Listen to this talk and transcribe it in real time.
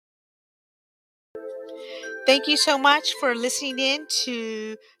Thank you so much for listening in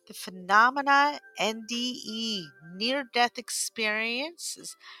to the Phenomena NDE Near Death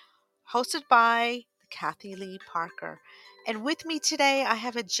Experiences, hosted by Kathy Lee Parker. And with me today, I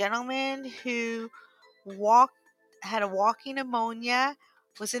have a gentleman who walked, had a walking pneumonia,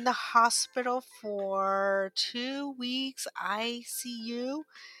 was in the hospital for 2 weeks ICU,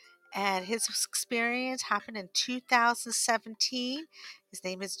 and his experience happened in 2017. His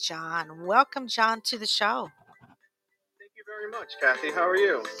name is John. Welcome, John, to the show. Thank you very much, Kathy. How are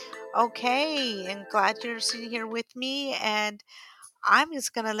you? Okay, and glad you're sitting here with me. And I'm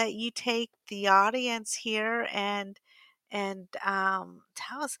just going to let you take the audience here and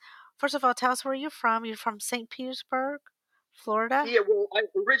tell us. First of all, tell us where you're from. You're from St. Petersburg, Florida. Yeah, well,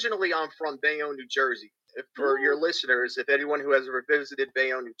 originally I'm from Bayonne, New Jersey. For your Ooh. listeners, if anyone who has ever visited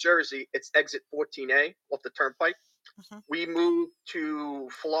Bayonne, New Jersey, it's exit 14A off the turnpike. Mhm. We moved to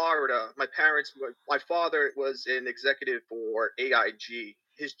Florida. My father was an executive for AIG.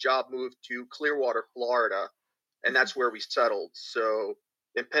 His job moved to Clearwater, Florida, and Mhm. that's where we settled. So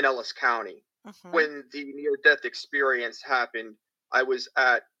in Pinellas County. Mhm. When the near-death experience happened, I was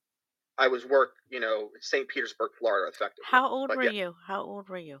at I was work, St. Petersburg, Florida, effectively. How old But were yeah, you? How old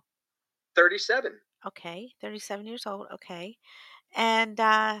were you? 37. Okay, 37 years old. Okay, and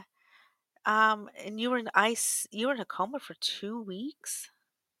and you were in ice. You were in a coma for 2 weeks.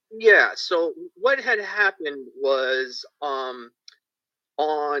 Yeah. So what had happened was, on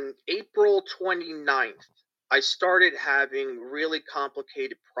April 29th, I started having really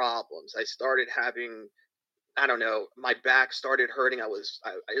complicated problems. I started having, I don't know, my back started hurting. I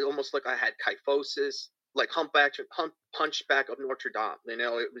almost like I had kyphosis, like hunchback of Notre Dame.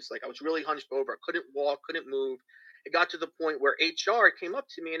 It was like I was really hunched over. I couldn't walk, couldn't move. It got to the point where HR came up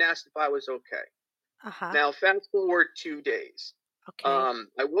to me and asked if I was okay. Uh huh. Now, fast forward 2 days. Okay. Um,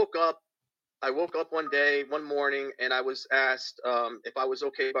 I woke up. I woke up one morning, and I was asked if I was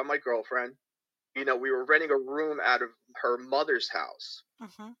okay by my girlfriend. We were renting a room out of her mother's house,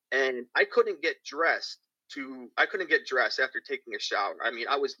 Mhm. and I couldn't get dressed after taking a shower. I mean,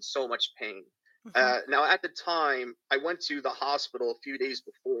 I was in so much pain. Mhm. Now, at the time, I went to the hospital a few days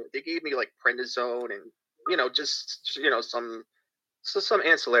before. They gave me like prednisone and just some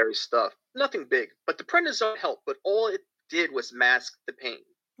ancillary stuff. Nothing big, but the prednisone helped. But all it did was mask the pain.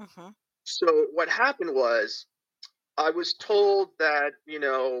 Mhm. So what happened was I was told that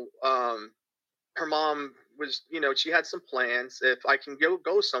her mom was, she had some plans if I can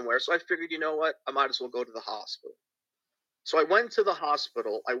go somewhere. So I figured, you know what, I might as well go to the hospital. So I went to the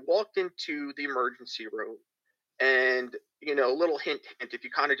hospital. I walked into the emergency room, and a little hint, if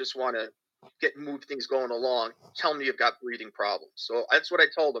you kind of just want to move things going along, tell me you've got breathing problems. So that's what I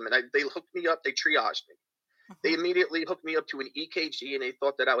told them, and they hooked me up. They triaged me. They Mhm. immediately hooked me up to an EKG, and they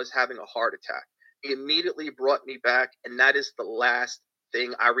thought that I was having a heart attack. They immediately brought me back, and that is the last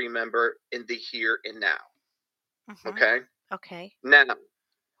thing I remember in the here and now. Mhm. Okay. Okay. Now,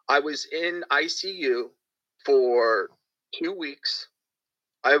 I was in ICU for 2 weeks.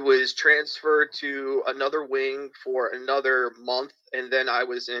 I was transferred to another wing for another month, and then I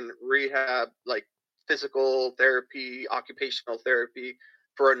was in rehab, like physical therapy, occupational therapy,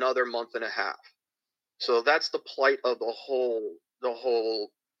 for another month and a half. So that's the plight of the whole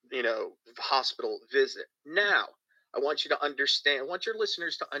hospital visit. Now, I want your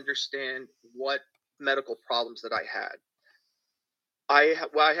listeners to understand what medical problems that I had.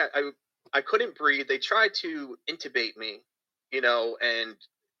 Well, I couldn't breathe. They tried to intubate me, and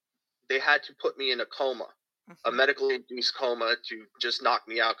they had to put me in a coma, a Mhm. medically induced coma, to just knock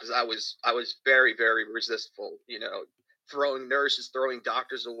me out because I was very, very resistful. Throwing nurses, throwing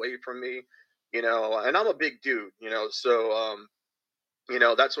doctors away from me. And I'm a big dude. So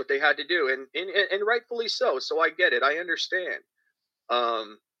that's what they had to do, and rightfully so. So I get it. I understand.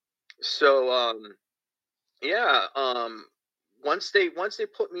 Um, so yeah. Once they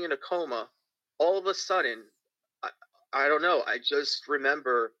put me in a coma, all of a sudden, I, I don't know. I just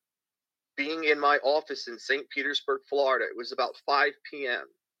remember being in my office in St. Petersburg, Florida. It was about 5 p.m.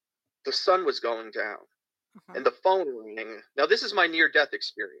 The sun was going down, Mhm. and the phone rang. Now, this is my near death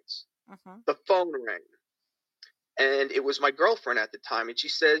experience. Mhm. The phone rang, and it was my girlfriend at the time. And she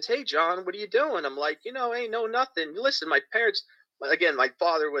says, "Hey, John, what are you doing?" I'm like, "Hey, no, nothing. Listen, my parents." Again, my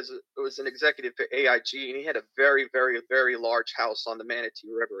father was an executive for AIG, and he had a very, very, very large house on the Manatee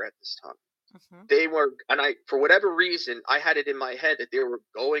River at this time. Mhm. They were, and for whatever reason, I had it in my head that they were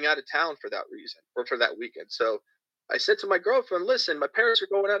going out of town for that reason, or for that weekend. So I said to my girlfriend, "Listen, my parents are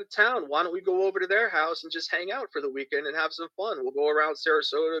going out of town. Why don't we go over to their house and just hang out for the weekend and have some fun? We'll go around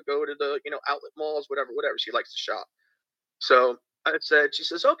Sarasota, go to the outlet malls, whatever, whatever." She likes to shop. So I said, she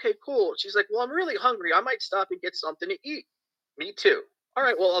says, okay, cool. She's like, well, I'm really hungry. I might stop and get something to eat. Me too. All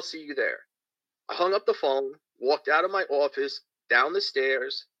right, well, I'll see you there. I hung up the phone, walked out of my office, down the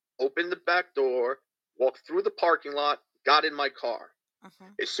stairs, opened the back door, walked through the parking lot, got in my car.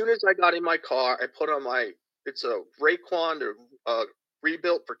 Mhm. As soon as I got in my car, I put on it's a Raekwon or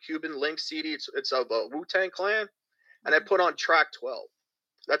rebuilt for Cuban Link CD. It's of a Wu-Tang Clan, and I Mhm. put on track 12.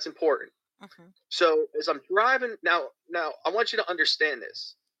 That's important. Mhm. So as I'm driving now I want you to understand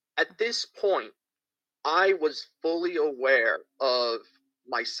this. At this point, I was fully aware of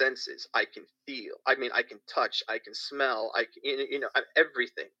my senses. I can feel. I mean, I can touch. I can smell. I can,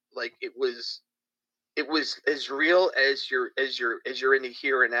 everything. Like it was as real as you're in the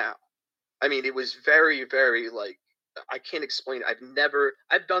here and now. I mean, it was very, very like I can't explain it.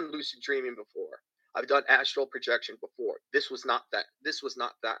 I've done lucid dreaming before. I've done astral projection before. This was not that. This was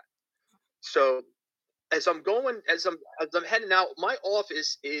not that. So as I'm heading out, my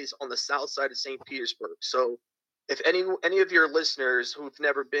office is on the south side of St. Petersburg. So if any of your listeners who've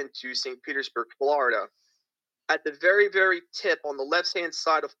never been to St. Petersburg, Florida, at the very, very tip on the left hand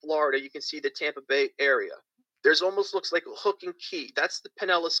side of Florida, you can see the Tampa Bay area. There's almost looks like a hook and key. That's the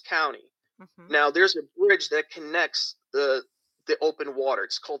Pinellas County. Mhm. Now there's a bridge that connects the open water.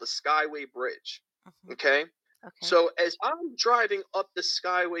 It's called the Skyway Bridge. Mhm. Okay. Okay. So as I'm driving up the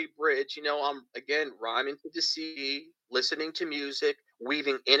Skyway Bridge, I'm again rhyming to the CD, listening to music,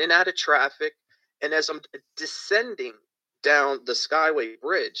 weaving in and out of traffic, and as I'm descending down the Skyway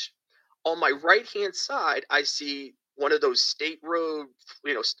Bridge, on my right hand side, I see one of those state road,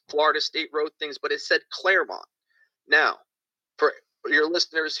 Florida state road things, but it said Claremont. Now, for your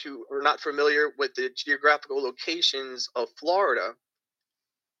listeners who are not familiar with the geographical locations of Florida,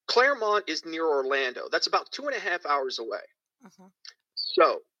 Claremont is near Orlando. That's about 2.5 hours away. Mhm.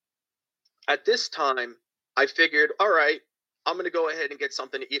 So at this time, I figured, all right, I'm going to go ahead and get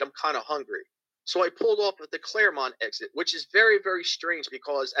something to eat. I'm kind of hungry. So I pulled off at the Claremont exit, which is very, very strange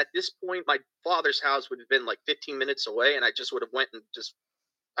because at this point, my father's house would have been like 15 minutes away, and I just would have went and just,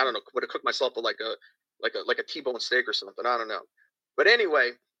 I don't know, would have cooked myself like a T-bone steak or something. I don't know. But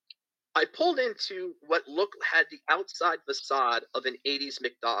anyway, I pulled into what looked had the outside facade of an 80s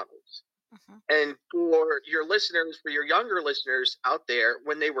McDonald's. Mhm. And for your younger listeners out there,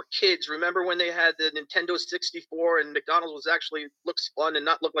 when they were kids, remember when they had the Nintendo 64 and McDonald's was actually looks fun and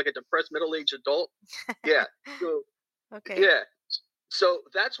not look like a depressed middle-aged adult? Yeah. So Okay. yeah. So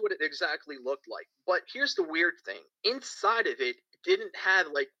that's what it exactly looked like. But here's the weird thing. Inside of it didn't have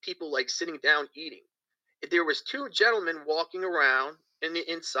like people like sitting down eating. There was two gentlemen walking around in the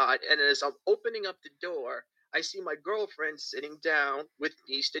inside, and as I'm opening up the door, I see my girlfriend sitting down with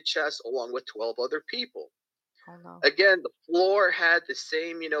knees to chest along with 12 other people. Oh no. Again, the floor had the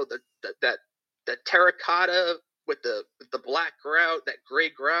same, that terracotta with the black grout, that gray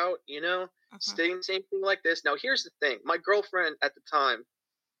grout, Mhm. same thing like this. Now here's the thing. My girlfriend at the time,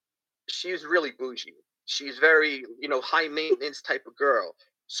 she's really bougie. She's very, high maintenance type of girl.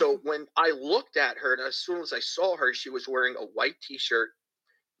 So Mhm. when I looked at her, and as soon as I saw her, she was wearing a white T-shirt.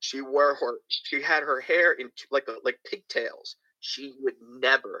 She had her hair in like pigtails. She would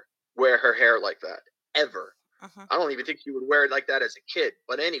never wear her hair like that ever. Mhm. I don't even think she would wear it like that as a kid.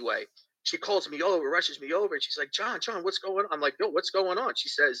 But anyway, she calls me over, rushes me over, and she's like, John, what's going on? I'm like, yo, what's going on? She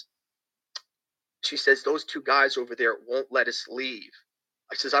says those two guys over there won't let us leave.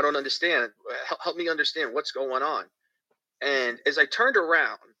 I says, I don't understand. Help me understand what's going on. Mhm. And as I turned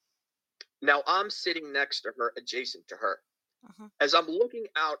around, now I'm sitting next to her, adjacent to her. Mhm. As I'm looking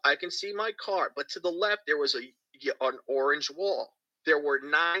out, I can see my car, but to the left there was an orange wall. There were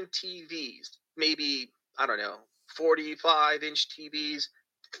 9 TVs, maybe I don't know, 45-inch TVs,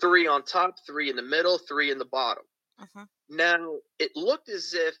 three on top, three in the middle, three in the bottom. Mhm. Now it looked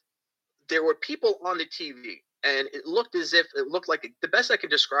as if there were people on the TV, and it looked as if it looked like the best I can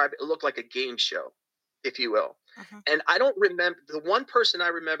describe it, it looked like a game show, if you will. Mhm. And I don't remember the one person I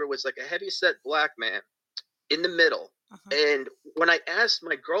remember was like a heavyset black man in the middle. Mhm. And when I asked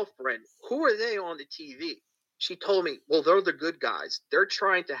my girlfriend, who are they on the TV? She told me, well, they're the good guys. They're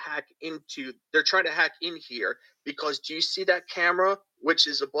trying to hack in here because do you see that camera, which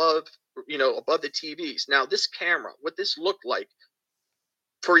is above the TVs? Now, this camera, what this looked like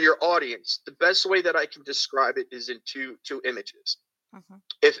for your audience, the best way that I can describe it is in two images. Mhm.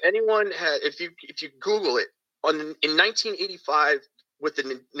 If anyone had, if you Google it, in 1985, with the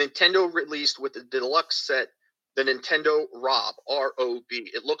Nintendo released with the deluxe set, the Nintendo ROB,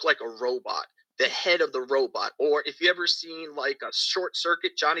 it looked like a robot, the head of the robot. Or if you ever seen like a Short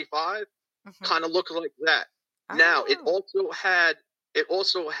Circuit Johnny Five, Mhm. kind of looked like that. Now Oh. it also had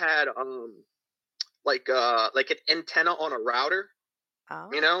like an antenna on a router,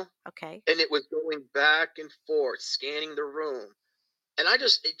 you Oh, know, okay. and it was going back and forth, scanning the room. And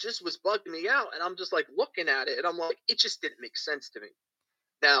it just was bugging me out. And I'm just like looking at it and I'm like, it just didn't make sense to me.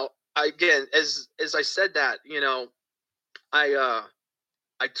 Now, again, as I said that, I, uh,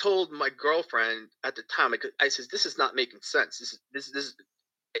 I told my girlfriend at the time, I says, this is not making sense.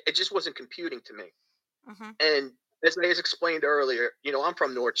 It just wasn't computing to me. Mhm. And as I explained earlier, I'm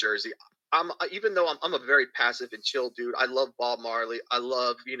from North Jersey. Even though I'm a very passive and chill dude. I love Bob Marley. I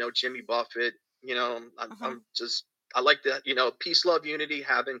love Jimmy Buffett. Mhm. I'm just I like that peace, love, unity,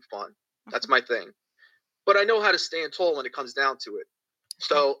 having fun. That's Mhm. my thing. But I know how to stand tall when it comes down to it.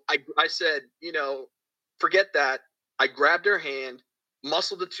 Okay. So I said, forget that. I grabbed her hand,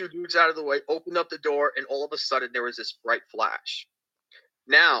 muscled the two dudes out of the way, opened up the door, and all of a sudden there was this bright flash.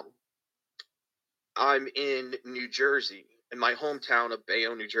 Now I'm in New Jersey, in my hometown of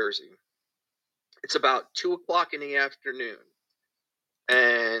Bayonne, New Jersey. It's about 2 o'clock in the afternoon,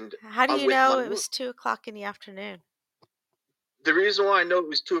 and How do I'm you with know my it mom. was 2 o'clock in the afternoon? The reason why I know it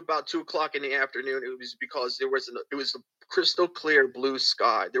was about 2 o'clock in the afternoon, it was because it was a crystal clear blue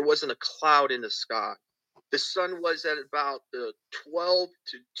sky. There wasn't a cloud in the sky. The sun was at about the 12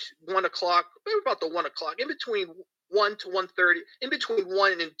 to 1 o'clock, maybe about the 1 o'clock, in between 1 to 1:30, in between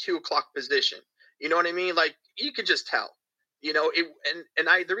 1 and 2 o'clock position. You know what I mean? Like you could just tell.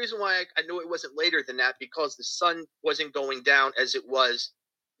 The reason why I knew it wasn't later than that because the sun wasn't going down as it was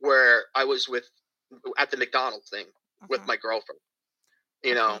where I was with at the McDonald's thing with Mhm. my girlfriend.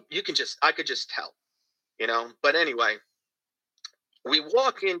 Okay. I could just tell. But anyway, we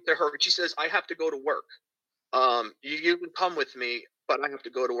walk into her. She says, "I have to go to work. You can come with me, but I have to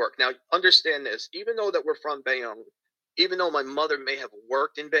go to work." Now, understand this: even though that we're from Bayonne, even though my mother may have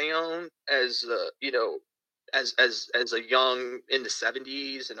worked in Bayonne as as a young in the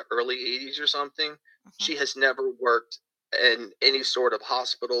 70s and early 80s or something, Mhm. she has never worked in any sort of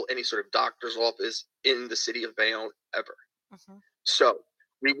hospital, any sort of doctor's office in the city of Bayonne ever. Mhm. So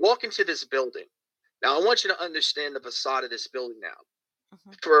we walk into this building. Now, I want you to understand the facade of this building now.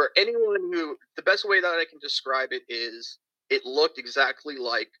 Mhm. For anyone the best way that I can describe it is it looked exactly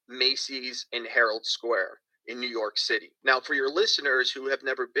like Macy's in Herald Square in New York City. Now, for your listeners who have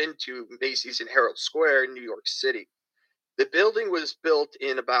never been to Macy's in Herald Square in New York City, the building was built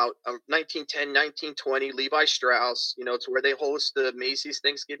in about 1910, 1920. Levi Strauss, it's where they host the Macy's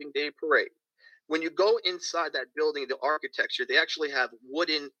Thanksgiving Day Parade. When you go inside that building, the architecture, they actually have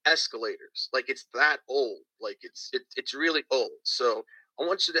wooden escalators. Like it's that old. Like it's really old. So I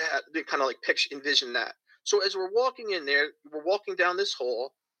want you to have to kind of like envision that. So as we're walking in there, we're walking down this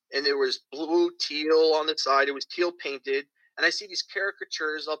hall, and there was blue teal on the side. It was teal painted, and I see these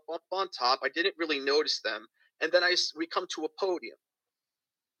caricatures up on top. I didn't really notice them, and then we come to a podium.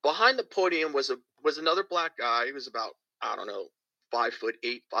 Behind the podium was another black guy. He was about, I don't know,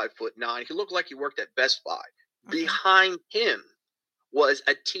 5'8", 5'9". He looked like he worked at Best Buy. Mhm. Behind him was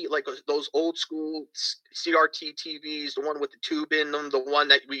like those old school CRT TVs, the one with the tube in them, the one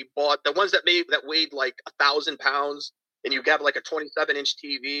that we bought, the ones that weighed like 1,000 pounds, and you have like a 27-inch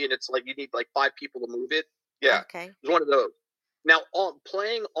TV, and it's like you need like 5 people to move it. Yeah, it Okay. was one of those. Now, on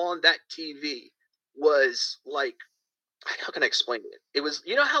playing on that TV was like, how can I explain it? It was,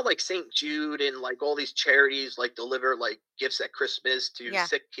 how like St. Jude and like all these charities like deliver like gifts at Christmas to Yeah.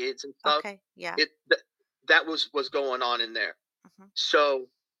 sick kids and stuff. Okay. Yeah. It that was going on in there. Mhm. So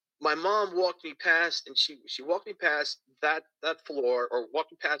my mom walked me past, and she walked me past that floor, or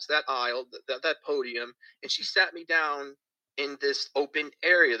walked me past that aisle, that podium, and she Mhm. sat me down in this open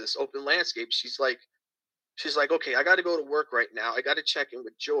area, this open landscape. She's like, okay, I got to go to work right now. I got to check in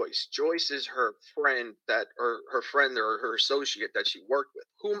with Joyce. Joyce is her friend or her friend or her associate that she worked with,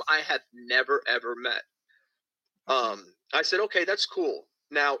 whom I had never ever met. Mhm. I said, okay, that's cool.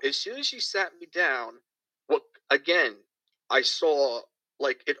 Now, as soon as she sat me down, what again? I saw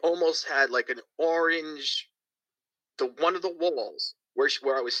like it almost had like an orange. The one of the walls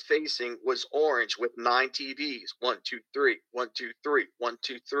where I was facing was orange with 9 TVs. One, two, three, 1, 2, 3, 1,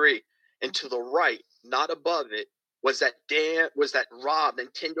 2, 3. And to Mhm. the right, not above it, was that Rob,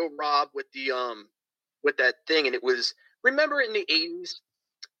 Nintendo Rob with that thing. And it was, remember in the 80s,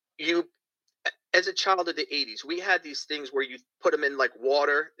 you as a child of the 80s, we had these things where you put them in like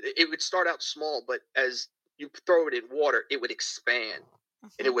water. It would start out small, but as you throw it in water, it would expand,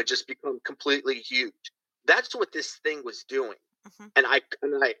 and it Mhm. would just become completely huge. That's what this thing was doing. Mhm. And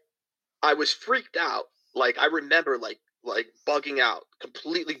I was freaked out. Like I remember like bugging out,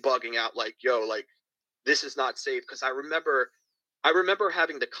 completely bugging out, like, yo, like this is not safe. Because I remember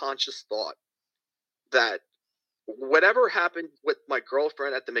having the conscious thought that Whatever happened with my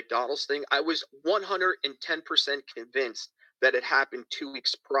girlfriend at the McDonald's thing, I was 110% convinced that it happened 2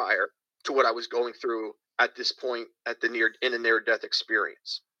 weeks prior to what I was going through at this point at the near death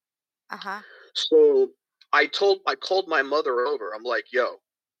experience. Uh-huh. So I called my mother over. I'm like, yo,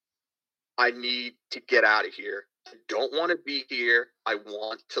 I need to get out of here. I don't want to be here. I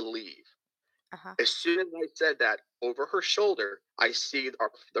want to leave. Uh-huh. As soon as I said that, over her shoulder, I see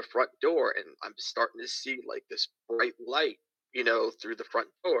the front door, and I'm starting to see like this bright light, through the front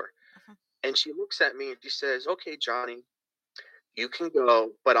door. Uh-huh. And she looks at me and she says, "Okay, Johnny, you can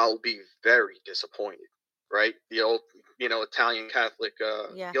go, but I'll be very disappointed." Right? The old, Italian Catholic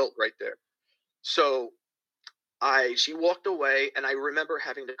Yeah. guilt right there. So she walked away, and I remember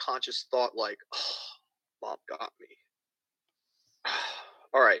having the conscious thought like, "Oh, mom got me."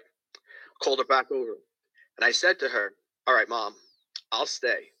 All right, called her back over, and I said to her, "All right, mom, I'll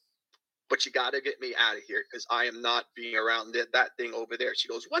stay, but you got to get me out of here because I am not being around that thing over there." She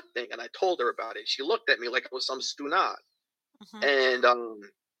goes, "What thing?" And I told her about it. She looked at me like it was some stunad. Uh-huh. And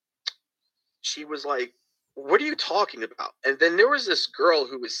she was like, "What are you talking about?" And then there was this girl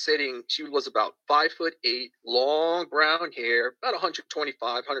who was sitting, she was about 5'8", long brown hair, about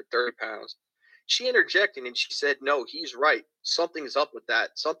 125, 130 pounds. She interjected and she said, "No, he's right. Something's up with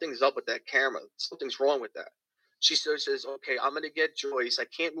that. Something's up with that camera. Something's wrong with that." She says, "Okay, I'm going to get Joyce. I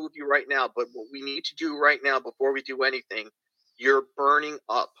can't move you right now, but what we need to do right now before we do anything, you're burning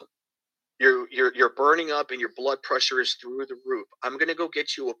up. You're burning up and your blood pressure is through the roof. I'm gonna go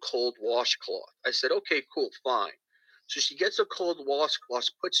get you a cold washcloth." I said, "Okay, cool, fine." So she gets a cold washcloth,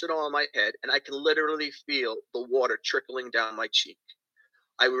 puts it on my head, and I can literally feel the water trickling down my cheek.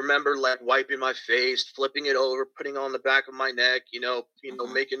 I remember like wiping my face, flipping it over, putting it on the back of my neck, Uh-huh.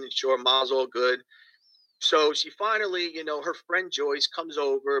 making sure mom's all good. So she finally, her friend Joyce comes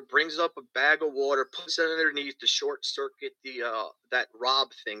over, brings up a bag of water, puts it underneath to short circuit the that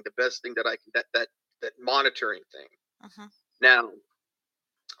Rob thing, the best thing that I can that monitoring thing. Uh-huh. Now,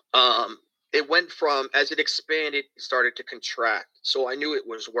 it went from as it expanded, it started to contract. So I knew it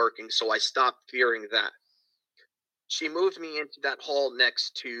was working. So I stopped fearing that. She moved me into that hall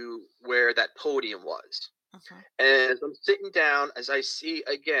next to where that podium was. Uh-huh. And as I'm sitting down, as I see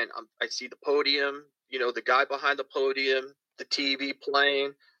again, I see the podium, the guy behind the podium, the TV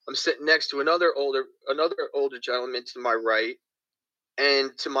playing. I'm sitting next to another older gentleman to my right,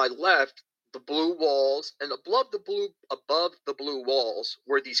 and to my left, the blue walls, and above the blue walls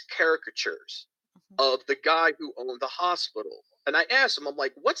were these caricatures Uh-huh. of the guy who owned the hospital. And I asked him, I'm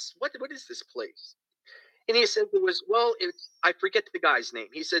like, what is this place? And he said it was, well, it's, I forget the guy's name.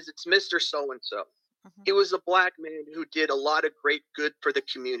 He says it's Mr. So and so. Uh-huh. He was a black man who did a lot of great good for the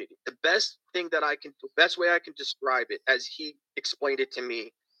community. The best way I can describe it, as he explained it to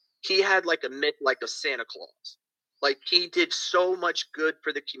me, he had like a myth, like a Santa Claus. Like he did so much good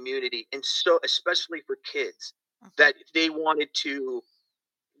for the community, and so especially for kids, Uh-huh. that they wanted to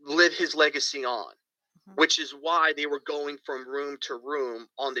live his legacy on, Uh-huh. which is why they were going from room to room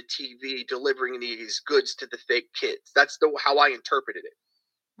on the TV delivering these goods to the fake kids. That's the how I interpreted it.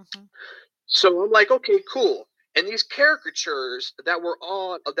 Uh-huh. So I'm like, okay, cool. And these caricatures that were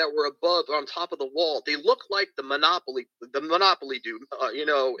above on top of the wall, they look like the Monopoly dude,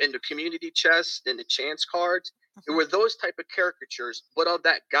 in the community chest and the chance cards. It Uh-huh. were those type of caricatures, but of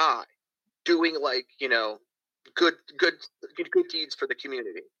that guy doing like, good, good, good deeds for the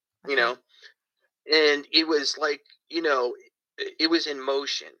community, you Okay. know. And it was like, it was in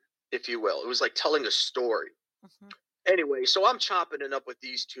motion, if you will. It was like telling a story. Uh-huh. Anyway, so I'm chopping it up with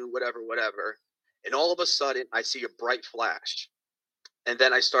these two, whatever, whatever. And all of a sudden, I see a bright flash. And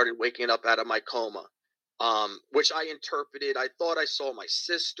then I started waking up out of my coma, which I interpreted. I thought I saw my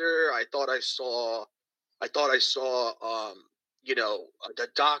sister. I thought I saw, the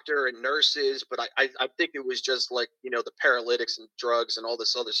doctor and nurses. But I think it was just like, the paralytics and drugs and all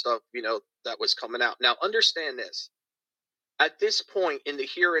this other stuff, that was coming out. Now, understand this. At this point in the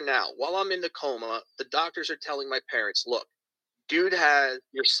here and now, while I'm in the coma, the doctors are telling my parents, look,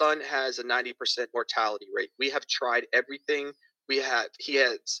 your son has a 90% mortality rate. We have tried everything. He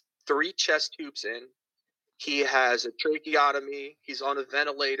has 3 chest tubes in. He has a tracheotomy. He's on a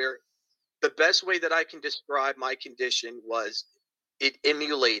ventilator. The best way that I can describe my condition was it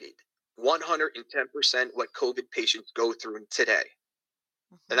emulated 110% what COVID patients go through today.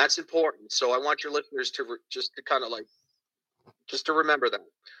 And Uh-huh. that's important. So I want your listeners to just to kind of like, just to remember that.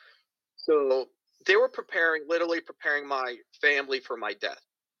 So they were literally preparing my family for my death.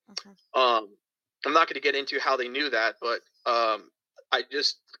 Uh-huh. Um, I'm not going to get into how they knew that, but I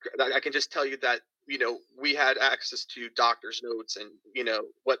just I can just tell you that we had access to doctor's notes and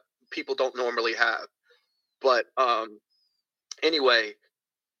what people don't normally have. But anyway,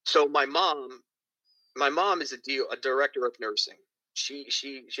 so my mom is a director of nursing. She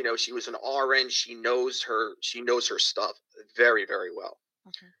was an RN. She knows her stuff very, very well.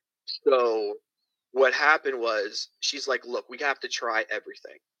 Mhm. So what happened was she's like, look, we have to try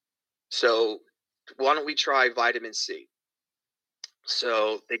everything. So why don't we try vitamin C?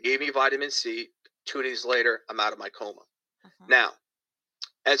 So they gave me vitamin C. 2 days later, I'm out of my coma. Mhm. Now,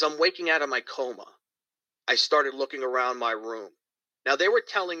 as I'm waking out of my coma, I started looking around my room. Now they were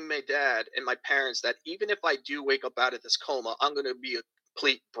telling my dad and my parents that even if I do wake up out of this coma, I'm going to be a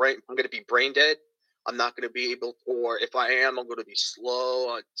complete brain. I'm going to be brain dead. I'm not going to be able, or if I am, I'm going to be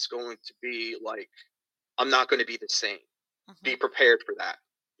slow. It's going to be like I'm not going to be the same. Be Mhm. prepared for that.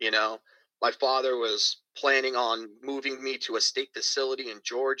 You know, my father was planning on moving me to a state facility in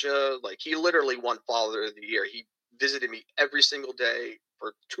Georgia. Like he literally won Father of the Year. He visited me every single day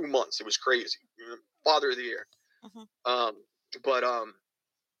for 2 months. It was crazy. Father of the Year. Mhm. Um, but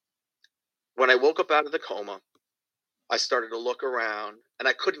when I woke up out of the coma, I started to look around, and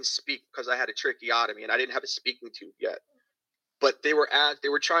I couldn't speak because I had a tracheotomy and I didn't have a speaking tube yet. But they were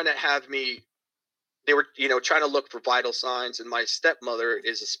trying to have me. They were trying to look for vital signs, and my stepmother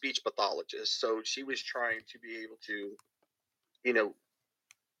is a speech pathologist, so she was trying to be able to you know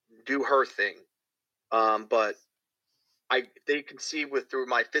do her thing. But they could see through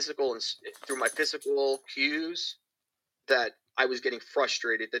my physical cues that I was getting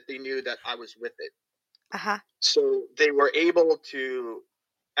frustrated, that they knew that I was with it. Uh-huh. So they were able to.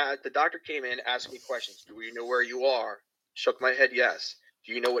 The doctor came in, asked me questions. Do you know where you are? Shook my head, yes.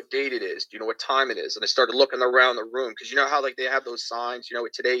 Do you know what date it is? Do you know what time it is? And I started looking around the room because you know how like they have those signs.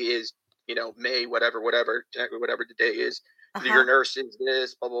 Today is May, whatever the day is. Your Uh-huh. nurse is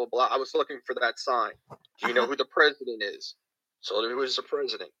this, blah blah blah. I was looking for that sign. Do you know Uh-huh. who the president is? So who is the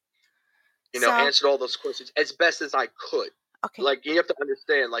president? So, Answered all those questions as best as I could. okay. Like you have to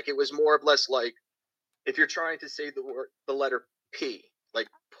understand, like it was more or less like if you're trying to say the letter P, like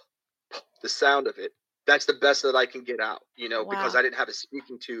the sound of it, that's the best that I can get out, because Wow. I didn't have a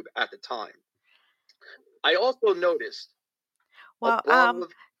speaking tube at the time. I also noticed Well,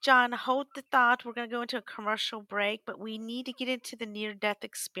 above. John, hold the thought. We're going to go into a commercial break, but we need to get into the near death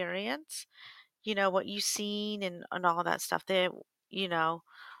experience. What you've seen and all that stuff there, you know,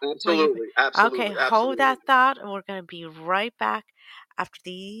 where you've been. Absolutely, Okay, absolutely, hold absolutely. that thought, and we're going to be right back after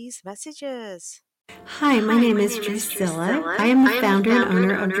these messages. Hi, my name is Drusilla. I am the founder and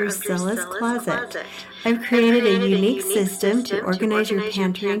owner of Drusilla's Closet. I've created a unique system to organize your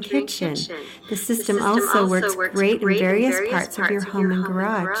pantry and kitchen. The system also works great in various parts of your home and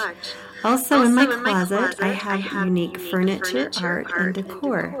garage. Also in my closet, I have unique furniture, art, and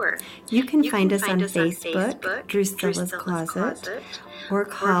decor. You can find us on Facebook, Drusilla's Closet, or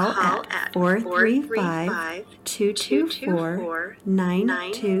call at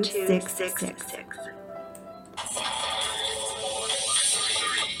 435-224-9266.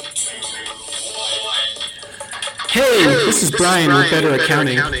 Hey, this is Brian with Better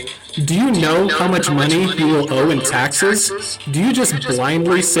Accounting. Do you know how much money you will owe in taxes? Do you just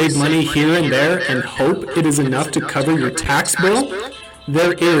blindly save money here and there and hope it is enough to cover your tax bill?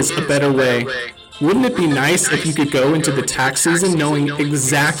 There is a better way. Wouldn't it be nice if you could go into the tax season knowing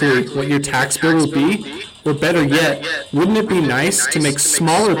exactly what your tax bill will be? Or better yet, wouldn't it be nice to make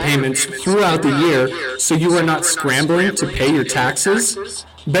smaller payments throughout the year so you are not scrambling to pay your taxes?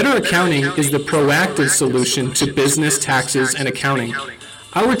 Better Accounting is the proactive solution to business taxes and accounting.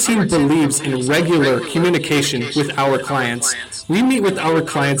 Our team believes in regular communication with our clients. We meet with our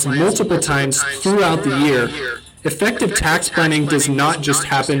clients multiple times throughout the year. Effective tax planning does not just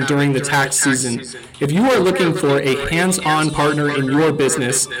happen during the tax season. If you are looking for a hands-on partner in your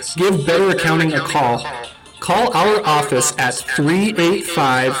business, give Better Accounting a call. Call our office at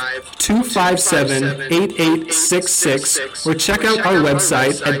 385-257-8866 or check out our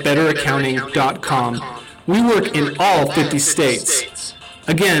website at betteraccounting.com. We work in all 50 states.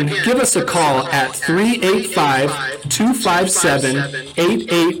 Again, give us a call at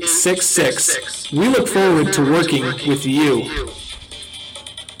 385-257-8866. We look forward to working with you.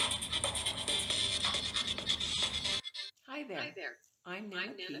 Hi there, I'm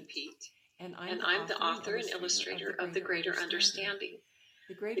Nana Pete, and I'm the author and illustrator of The Greater Understanding.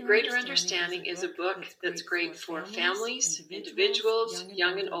 The The Greater Greater Understanding is a Understanding is a book book that's that's great for great for families, families, individuals, individuals, young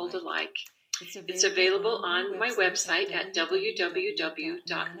young and and old old alike. alike. It's It's available available on on my my website website at at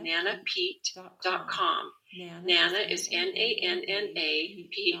www.nanapete.com. www.nanapete.com. Nana Nana is is N-A-N-N-A, N-A-N-N-A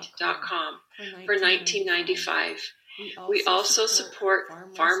Pete.com. Pete.com For for 1995. 1995. We We also also support support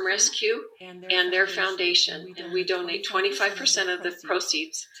Farm Farm Rescue Rescue and and their and foundation, we and we donate donate 25% of 25% the of the proceeds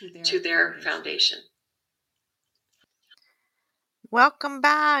proceeds to to their their foundation. foundation. Welcome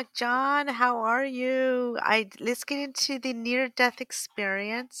back, John. How are you? Let's get into the near-death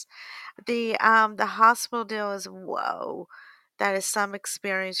experience. The hospital deal is whoa. That is some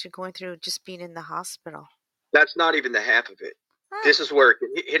experience you're going through just being in the hospital. That's not even the half of it. Ah, This is where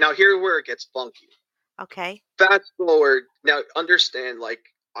here's where it gets funky. okay. Fast forward now. Understand, like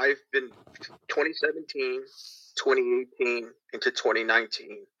I've been 2017, 2018 into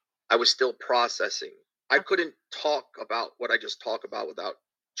 2019. I was still processing. I couldn't talk about what I just talked about without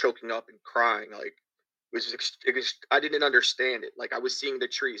choking up and crying. Like it was I didn't understand it. Like I was seeing the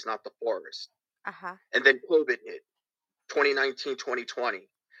trees, not the forest. Uh-huh. And then COVID hit, 2019, 2020.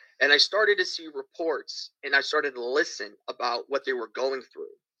 And I started to see reports and I started to listen about what they were going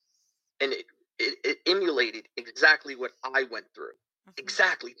through. And it emulated exactly what I went through.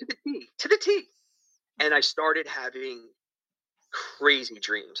 Exactly, to the T, to the T. And I started having crazy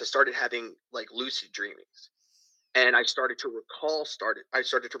dreams. I started having like lucid dreamings. And I started to recall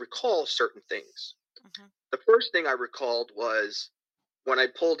certain things. The first thing I recalled was when I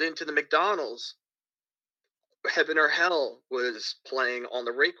pulled into the McDonald's, Heaven or Hell was playing on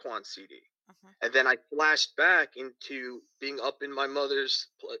the Raekwon CD. And then I flashed back into being up in my mother's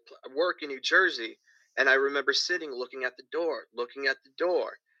work in New Jersey. And I remember sitting, looking at the door.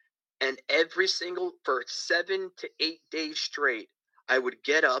 And for 7 to 8 days straight, I would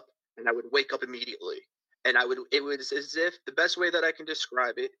get up and I would wake up immediately. And it was as if, the best way that I can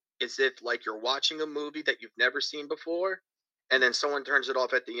describe it is if like you're watching a movie that you've never seen before, and then someone turns it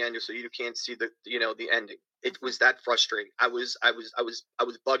off at the end so you can't see the ending. It was that frustrating. I was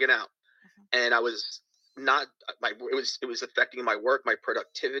bugging out, and I was not it was affecting my work, my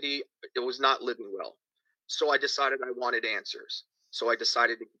productivity. It was not living well. So I decided I wanted answers. So I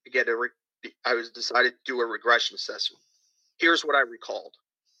decided to decided to do a regression session. Here's what I recalled.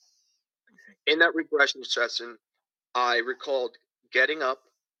 In that regression session, I recalled getting up,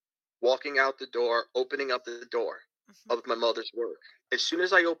 walking out the door, opening up the door of my mother's work. As soon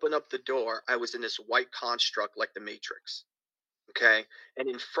as I opened up the door, I was in this white construct like the Matrix. Okay. And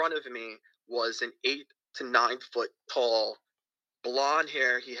in front of me was an 8 to 9 foot tall, blonde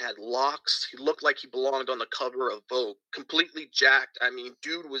hair. He had locks. He looked like he belonged on the cover of Vogue, completely jacked. I mean,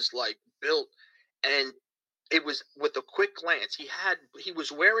 dude was like built. And it was with a quick glance. He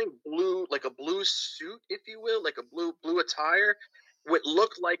was wearing blue, like a blue suit, if you will, like a blue attire, what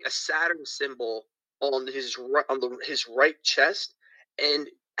looked like a Saturn symbol on his right chest. And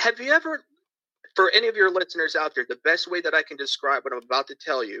have you ever, for any of your listeners out there, the best way that I can describe what I'm about to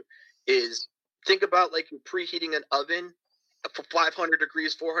tell you is, think about like you're preheating an oven for 500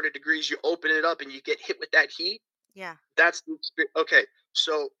 degrees, 400 degrees. You open it up and you get hit with that heat. Yeah. That's the experience. Okay,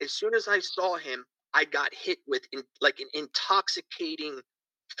 so as soon as I saw him, I got hit with an intoxicating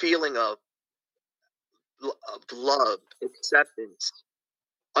feeling of love, acceptance,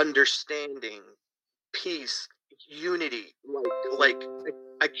 understanding, peace, unity. Like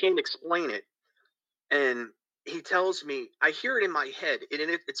I can't explain it. And he tells me, I hear it in my head,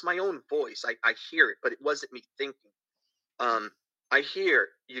 it's my own voice. I hear it, but it wasn't me thinking. I hear,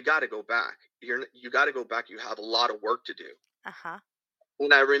 you got to go back. You got to go back. You have a lot of work to do. Uh-huh.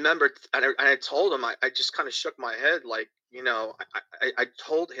 And I remembered, and I told him, I just kind of shook my head, like, I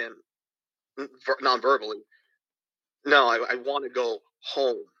told him non-verbally, no, I want to go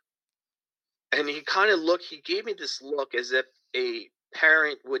home. And he gave me this look as if a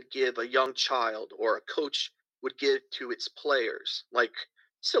parent would give a young child, or a coach would give to its players, like,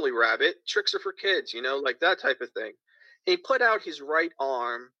 silly rabbit, tricks are for kids, like that type of thing. He put out his right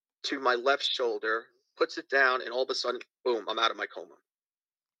arm to my left shoulder, puts it down, and all of a sudden, boom, I'm out of my coma.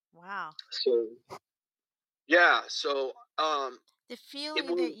 Wow. So, yeah, The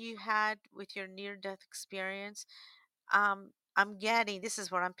feeling that you had with your near-death experience, I'm getting, this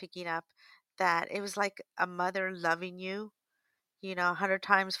is what I'm picking up, that it was like a mother loving you, 100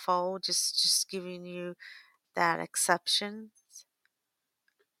 times fold, just giving you that exception.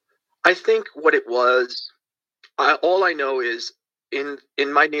 I think what it was, all I know is, in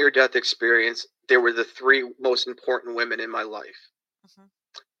my near-death experience, there were the 3 most important women in my life.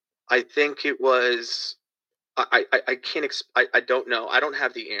 I think it was, I can't, I don't know. I don't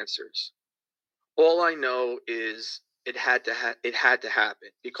have the answers. All I know is it had to happen,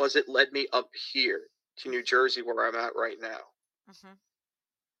 because it led me up here to New Jersey, where I'm at right now.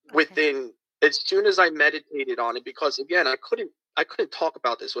 Within, as soon as I meditated on it, because again, I couldn't talk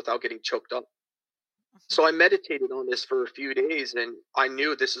about this without getting choked up. So I meditated on this for a few days, and I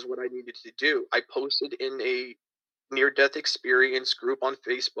knew this is what I needed to do. I posted in a near-death experience group on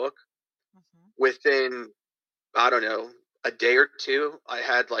Facebook. Within, I don't know, a day or two, I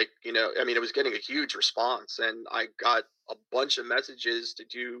had like, I mean, it was getting a huge response, and I got a bunch of messages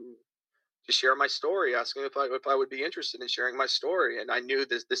to share my story, asking if I would be interested in sharing my story, and I knew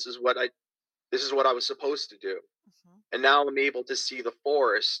this is what I was supposed to do. Mm-hmm. And now I'm able to see the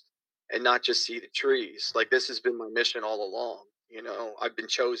forest and not just see the trees. Like, this has been my mission all along. I've been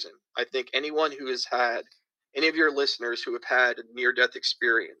chosen. I think anyone who has had, any of your listeners who have had a near death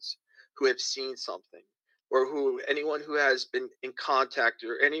experience, who have seen something, or anyone who has been in contact,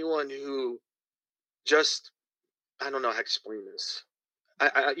 or anyone who just, I don't know how to explain this.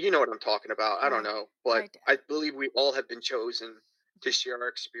 You know what I'm talking about. I don't Right. know, but Right. I believe we all have been chosen to share our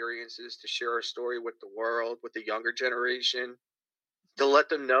experiences, to share our story with the world, with the younger generation, to let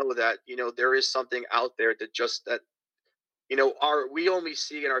them know that there is something out there that our we only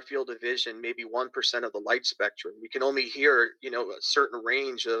see in our field of vision maybe 1% of the light spectrum. We can only hear a certain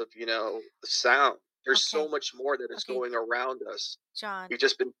range of the sound. There's so Okay. much more that is Okay, going around us. John. We've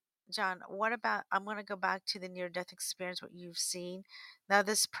just been John, what about? I'm going to go back to the near death experience, what you've seen. Now,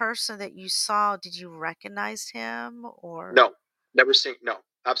 this person that you saw, did you recognize him or? no, never seen. No,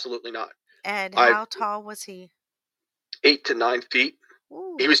 absolutely not. And I how tall was he? 8 to 9 feet.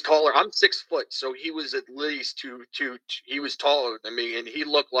 He Ooh. was taller. I'm 6 foot, so he was at least two. He was taller than me, and he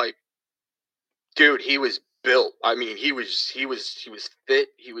looked like, dude, he was built. I mean, he was fit.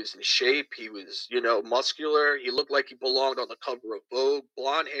 He was in shape. He was, muscular. He looked like he belonged on the cover of Vogue.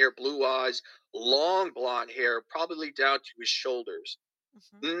 Blonde hair, blue eyes, long blonde hair, probably down to his shoulders.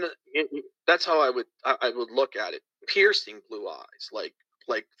 Hmm. That's how I would look at it. Piercing blue eyes, like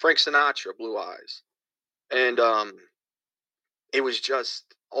Frank Sinatra blue eyes, and Hmm. it was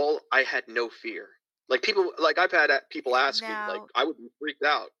just all. I had no fear. Like, people, like, I've had people ask me, like, Now, I would be freaked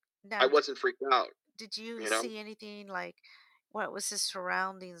out. I now, wasn't freaked out. did you You know, see anything like? What was his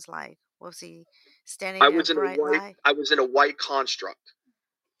surroundings like? Was he standing I in a was in a bright white. light? I was in a white construct.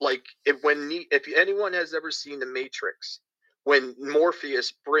 Like, if anyone has ever seen The Matrix, when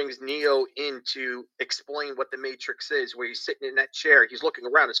Morpheus brings Neo in to explain what the Matrix is, where he's sitting in that chair, he's looking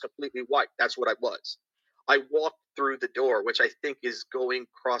around, it's completely white. That's what I was. I walked through the door, which I think is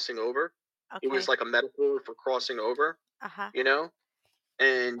crossing over. It was Okay. like a metaphor for crossing over, Uh huh. you know?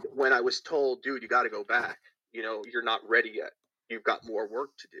 And when I was told, dude, you got to go back, you're not ready yet. You've got more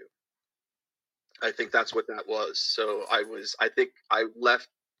work to do. I think that's what that was. So I think I left,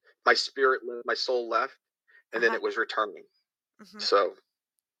 my spirit left, my soul left, Uh and then huh. it was returning. Hmm. So,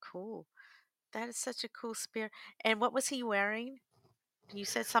 Cool. That is such a cool spirit. And what was he wearing? You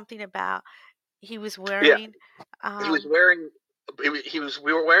said something about he was yeah, wearing. he was Um, wearing,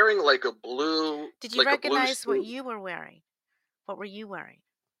 we were wearing did you like a blue recognize what suit. you were wearing? What were you wearing?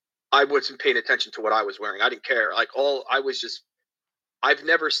 I wasn't paying attention to what I was wearing. I didn't care. Like, all I was just, I've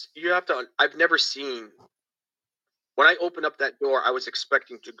never seen, when I opened up that door, I was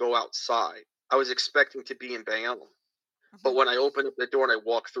expecting to go outside. I was expecting to be in Bayonne. Hmm. But when I opened up the door and I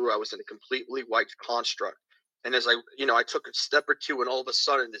walked through, I was in a completely white construct. And as I took a step or two, and all of a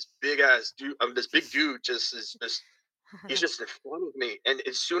sudden, this big dude he's just in front of me. And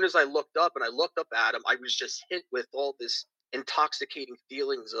as soon as I looked up at him, I was just hit with all this intoxicating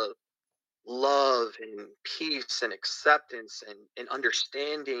feelings of love and peace and acceptance and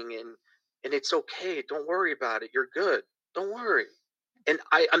understanding, and it's okay. Don't worry about it. You're good. Don't worry. And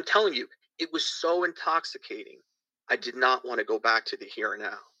I'm telling you, it was so intoxicating. I did not want to go back to the here and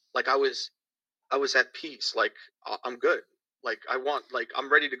now. Like, I was at peace. Like, I'm good. Like,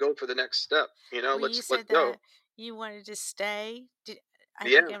 I'm ready to go for the next step. When you Let's said go. that you wanted to stay, I Yeah,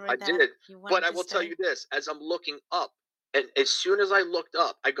 think I I read that did. you But wanted I to will tell you stay. this, as I'm looking up, and as soon as I looked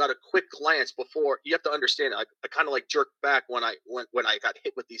up, I got a quick glance before. You have to understand, I kind of like jerked back when I got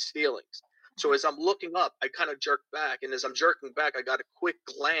hit with these feelings. So Uh-huh. as I'm looking up, I kind of jerked back, and as I'm jerking back, I got a quick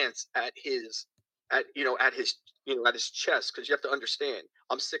glance at his chest, because you have to understand,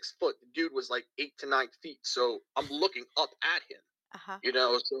 I'm 6 foot. The dude was like 8 to 9 feet, so I'm looking up at him. Uh-huh.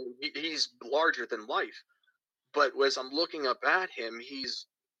 So he's larger than life. But as I'm looking up at him,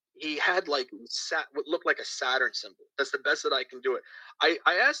 he had like what looked like a Saturn symbol. That's the best that I can do it. I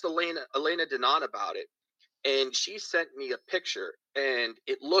asked Elena Denon about it, and she sent me a picture, and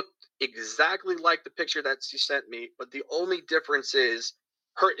it looked exactly like the picture that she sent me, but the only difference is,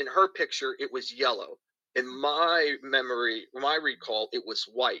 in her picture it was yellow. In Mhm. my memory, my recall, it was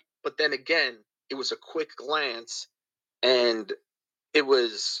white. But then again, it was a quick glance, and it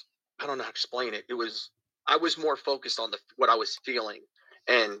was, I don't know how to explain it. It was, I was more focused on what I was feeling.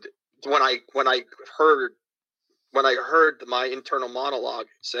 And when I heard my internal monologue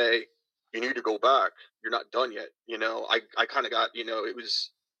say, "You need to go back. You're not done yet." I kind of got, it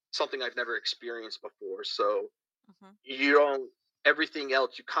was something I've never experienced before. So Mhm. you don't, everything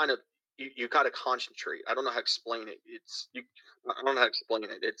else, you kind of, you got to concentrate. I don't know how to explain it. I don't know how to explain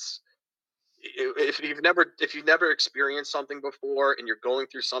it. If you've never experienced something before and you're going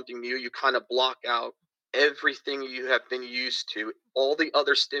through something new, you kind of block out everything you have been used to, all the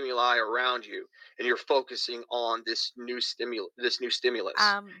other stimuli around you, and you're focusing on this new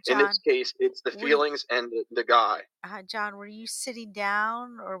stimulus. In this John, case, it's the were you, feelings and the guy. John, were you sitting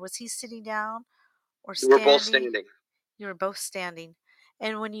down, or was he sitting down, or We were both standing? standing. You were both standing.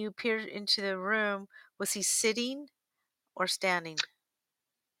 And when you appeared into the room, was he sitting or standing?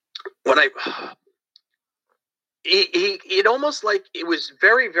 When I it almost like it was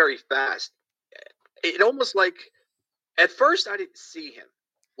very, very fast. It almost like at first I didn't see him.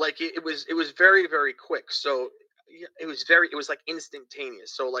 Like it was very, very quick. So yeah, it was like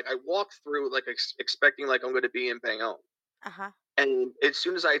instantaneous. So like I walked through like expecting like I'm going to be in Bayonne. Uh huh. And as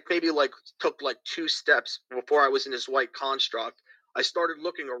soon as I maybe like took like two steps before I was in this white construct, I started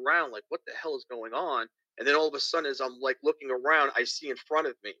looking around like what the hell is going on? And then all of a sudden, as I'm like looking around, I see in front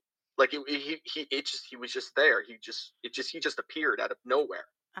of me, like he was just there. He just appeared out of nowhere,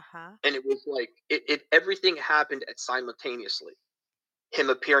 Uh huh. and it was like it everything happened at simultaneously. Him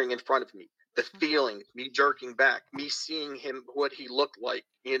appearing in front of me, the Mhm. feeling, me jerking back, me seeing him what he looked like,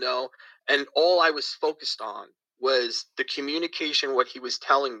 and all I was focused on was the communication, what he was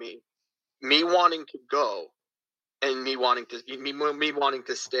telling me wanting to go, and me wanting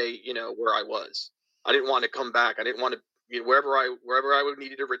to stay, where I was. I didn't want to come back. I didn't want to, wherever I would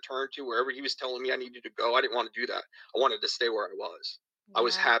needed to return to, wherever he was telling me I needed to go. I didn't want to do that. I wanted to stay where I was. I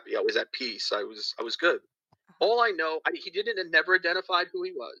was Yeah. happy. I was at peace. I was good. Uh huh. All I know, he didn't and never identified who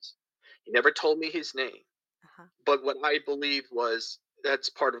he was. He never told me his name. Uh huh. But what I believed was that's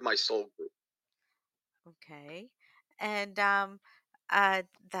part of my soul group. Okay. And uh,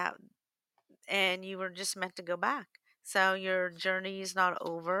 that and you were just meant to go back. So your journey is not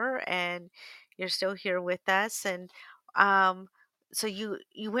over, and you're still here with us. And um, so you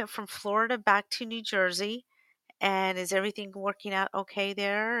went from Florida back to New Jersey, and is everything working out okay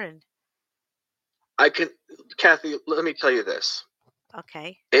there? And I can, Kathy, let me tell you this.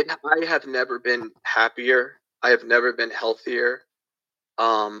 okay, I have never been happier. I have never been healthier.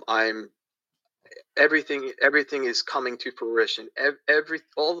 I'm everything is coming to fruition.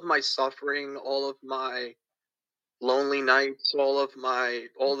 All of my suffering, all of my lonely nights, all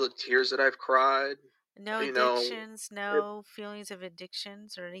the tears that I've cried, no you know, addictions, it, no feelings of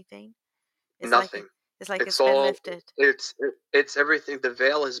addictions or anything. It's like nothing. it's like It's it's been all lifted. it's everything. The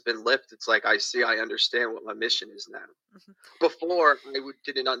veil has been lifted. It's like I understand what my mission is now. Mhm. Before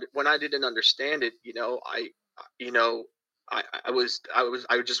when I didn't understand it, you know, I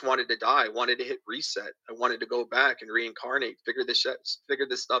just wanted to die. I wanted to hit reset. I wanted to go back and reincarnate, figure this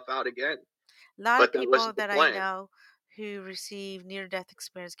stuff out again. A lot of But that people wasn't the that I plan. know who receive near death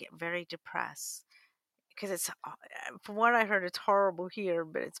experience get very depressed because from what I heard, it's horrible here,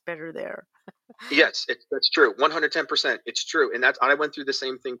 but it's better there. Yes, that's true. 110%. It's true, and I went through the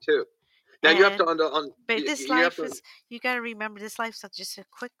same thing too. Now you have to And but this you have life to. is you got to remember this life's just a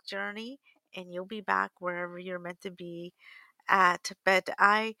quick journey, and you'll be back wherever you're meant to be at. But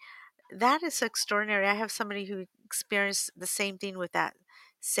I that is extraordinary. I have somebody who experienced the same thing with that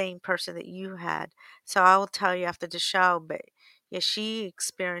same person that you had. So I will tell you after the show. But yeah, she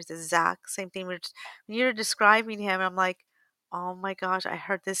experienced the exact same thing. When you're describing him, I'm like, oh my gosh, I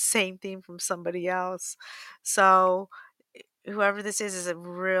heard this same thing from somebody else. So whoever this is a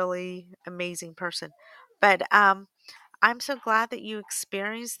really amazing person. But I'm so glad that you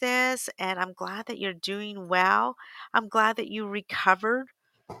experienced this, and I'm glad that you're doing well. I'm glad that you recovered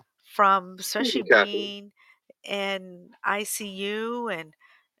from Thank especially you, Kathy. being in ICU and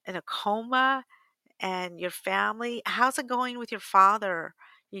in a coma, and your family. How's it going with your father?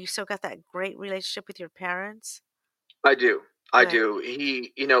 You still got that great relationship with your parents? I do. I Good. do.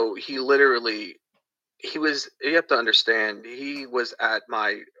 He literally you have to understand, he was at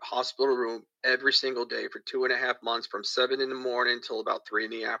my hospital room every single day for 2.5 months from 7 in the morning till about 3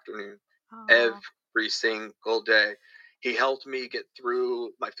 in the afternoon, Oh. every single day. He helped me get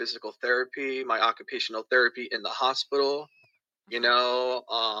through my physical therapy, my occupational therapy in the hospital, Mhm.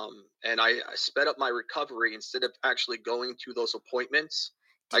 and I sped up my recovery instead of actually going to those appointments.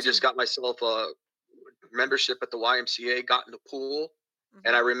 I Did just you? got myself a membership at the YMCA, got in the pool,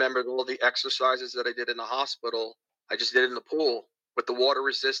 and I Mhm. remembered all the exercises that I did in the hospital. I just did it in the pool with the water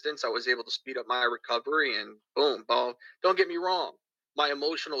resistance. I was able to speed up my recovery, and boom, boom. Don't get me wrong. My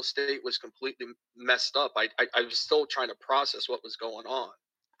emotional state was completely messed up. I was still trying to process what was going on.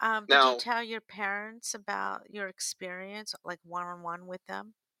 Did you Now, tell your parents about your experience, like one on one with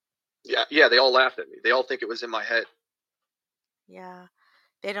them? Yeah, they all laughed at me. They all think it was in my head. Yeah.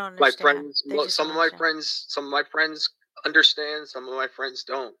 They don't My understand. friends, They just some don't of my understand. friends, some of my friends understand. Some of my friends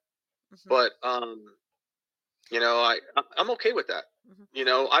don't. Hmm. But I'm okay with that.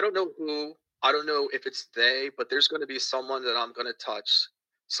 Hmm. I don't know who. I don't know if it's they, but there's going to be someone that I'm going to touch.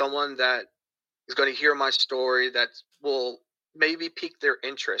 Someone that is going to hear my story that will maybe pique their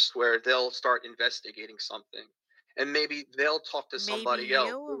interest, where they'll start investigating something, and maybe they'll talk to Maybe somebody else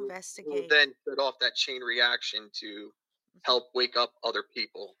you'll who will investigate. then set off that chain reaction to Hmm. help wake up other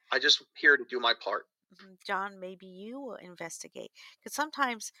people. I just here to do my part. John, maybe you will investigate. Because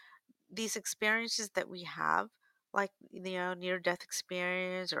sometimes these experiences that we have, like, near death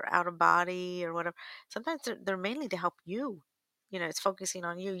experience or out of body or whatever, sometimes they're mainly to help you. It's focusing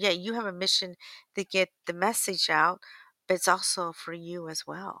on you. Yeah, you have a mission to get the message out, but it's also for you as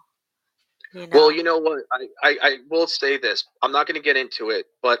well. Well, you know what? I will say this. I'm not going to get into it,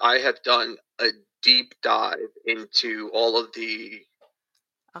 but I have done a deep dive into all of the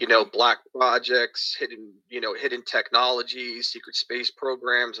Okay. black projects, hidden technologies, secret space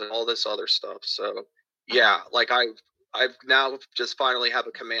programs, and all this other stuff. So Uh-huh. yeah, like I've now just finally have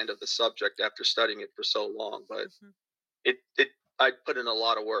a command of the subject after studying it for so long. But Hmm. it I put in a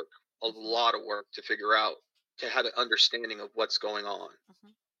lot of work, a Hmm. lot of work to figure out, to have an understanding of what's going on.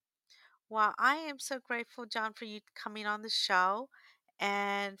 Hmm. Well, I am so grateful, John, for you coming on the show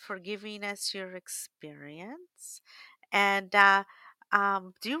and for giving us your experience. And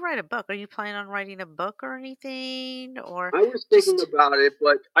do you write a book? Are you planning on writing a book or anything? Or I was thinking just, about it,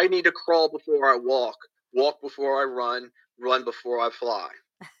 but I need to crawl before I walk before I run before I fly.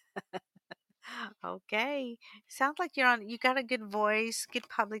 okay. Sounds like you got a good voice, good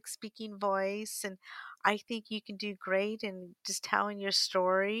public speaking voice. And I think you can do great in just telling your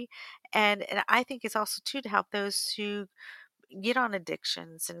story. And I think it's also too to help those who get on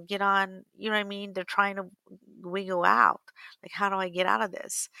addictions and get on, you know what I mean? They're trying to wiggle out. Like, how do I get out of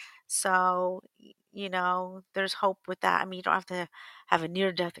this? So, there's hope with that. I mean, you don't have to have a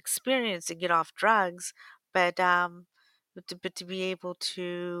near death experience to get off drugs, but to be able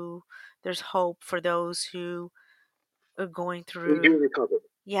to, there's hope for those who are going We do through. recover.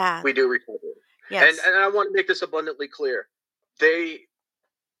 Yeah. We do recover. And Yes. and I want to make this abundantly clear. They,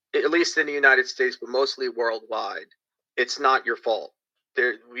 at least in the United States, but mostly worldwide, it's not your fault.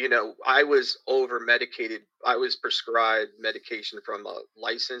 I was over medicated. I was prescribed medication from a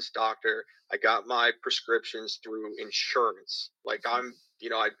licensed doctor. I got my prescriptions through insurance. Like Hmm.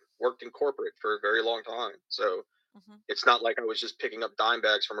 I worked in corporate for a very long time. So Hmm. it's not like I was just picking up dime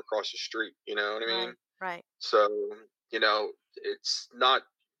bags from across the street. You know what I mean? Right. Right. So, it's not,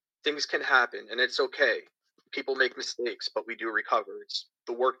 things can happen and it's okay. People make mistakes, but we do recover. It's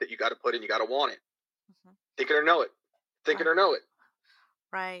the work that you got to put in. You got to want it. Hmm. Think it or know it. Think it Right. or know it.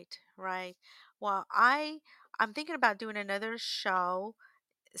 Right. Right. Well, I'm thinking about doing another show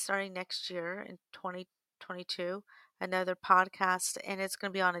starting next year in 2022, another podcast, and it's going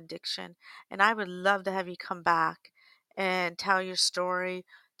to be on addiction. And I would love to have you come back and tell your story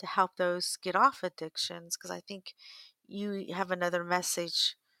to help those get off addictions, because I think you have another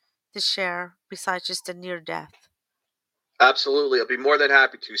message to share besides just a near death. Absolutely. I'll be more than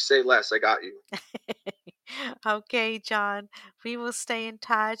happy to. Say less. I got you. Okay, John, we will stay in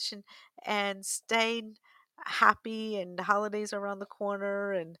touch and stay happy, and the holidays are around the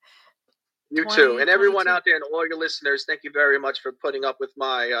corner, and You too. And everyone 2022. out there and all your listeners, thank you very much for putting up with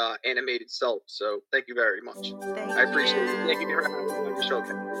my animated self. So thank you very much. Thank I appreciate it. Thank you you. for having me on your show,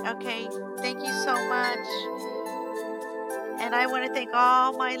 Ken. Okay, thank you so much. And I want to thank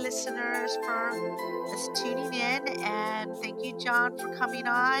all my listeners for us tuning in. And thank you, John, for coming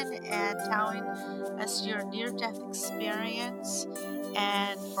on and telling us your near death experience.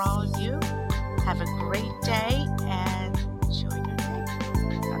 And for all of you, have a great day and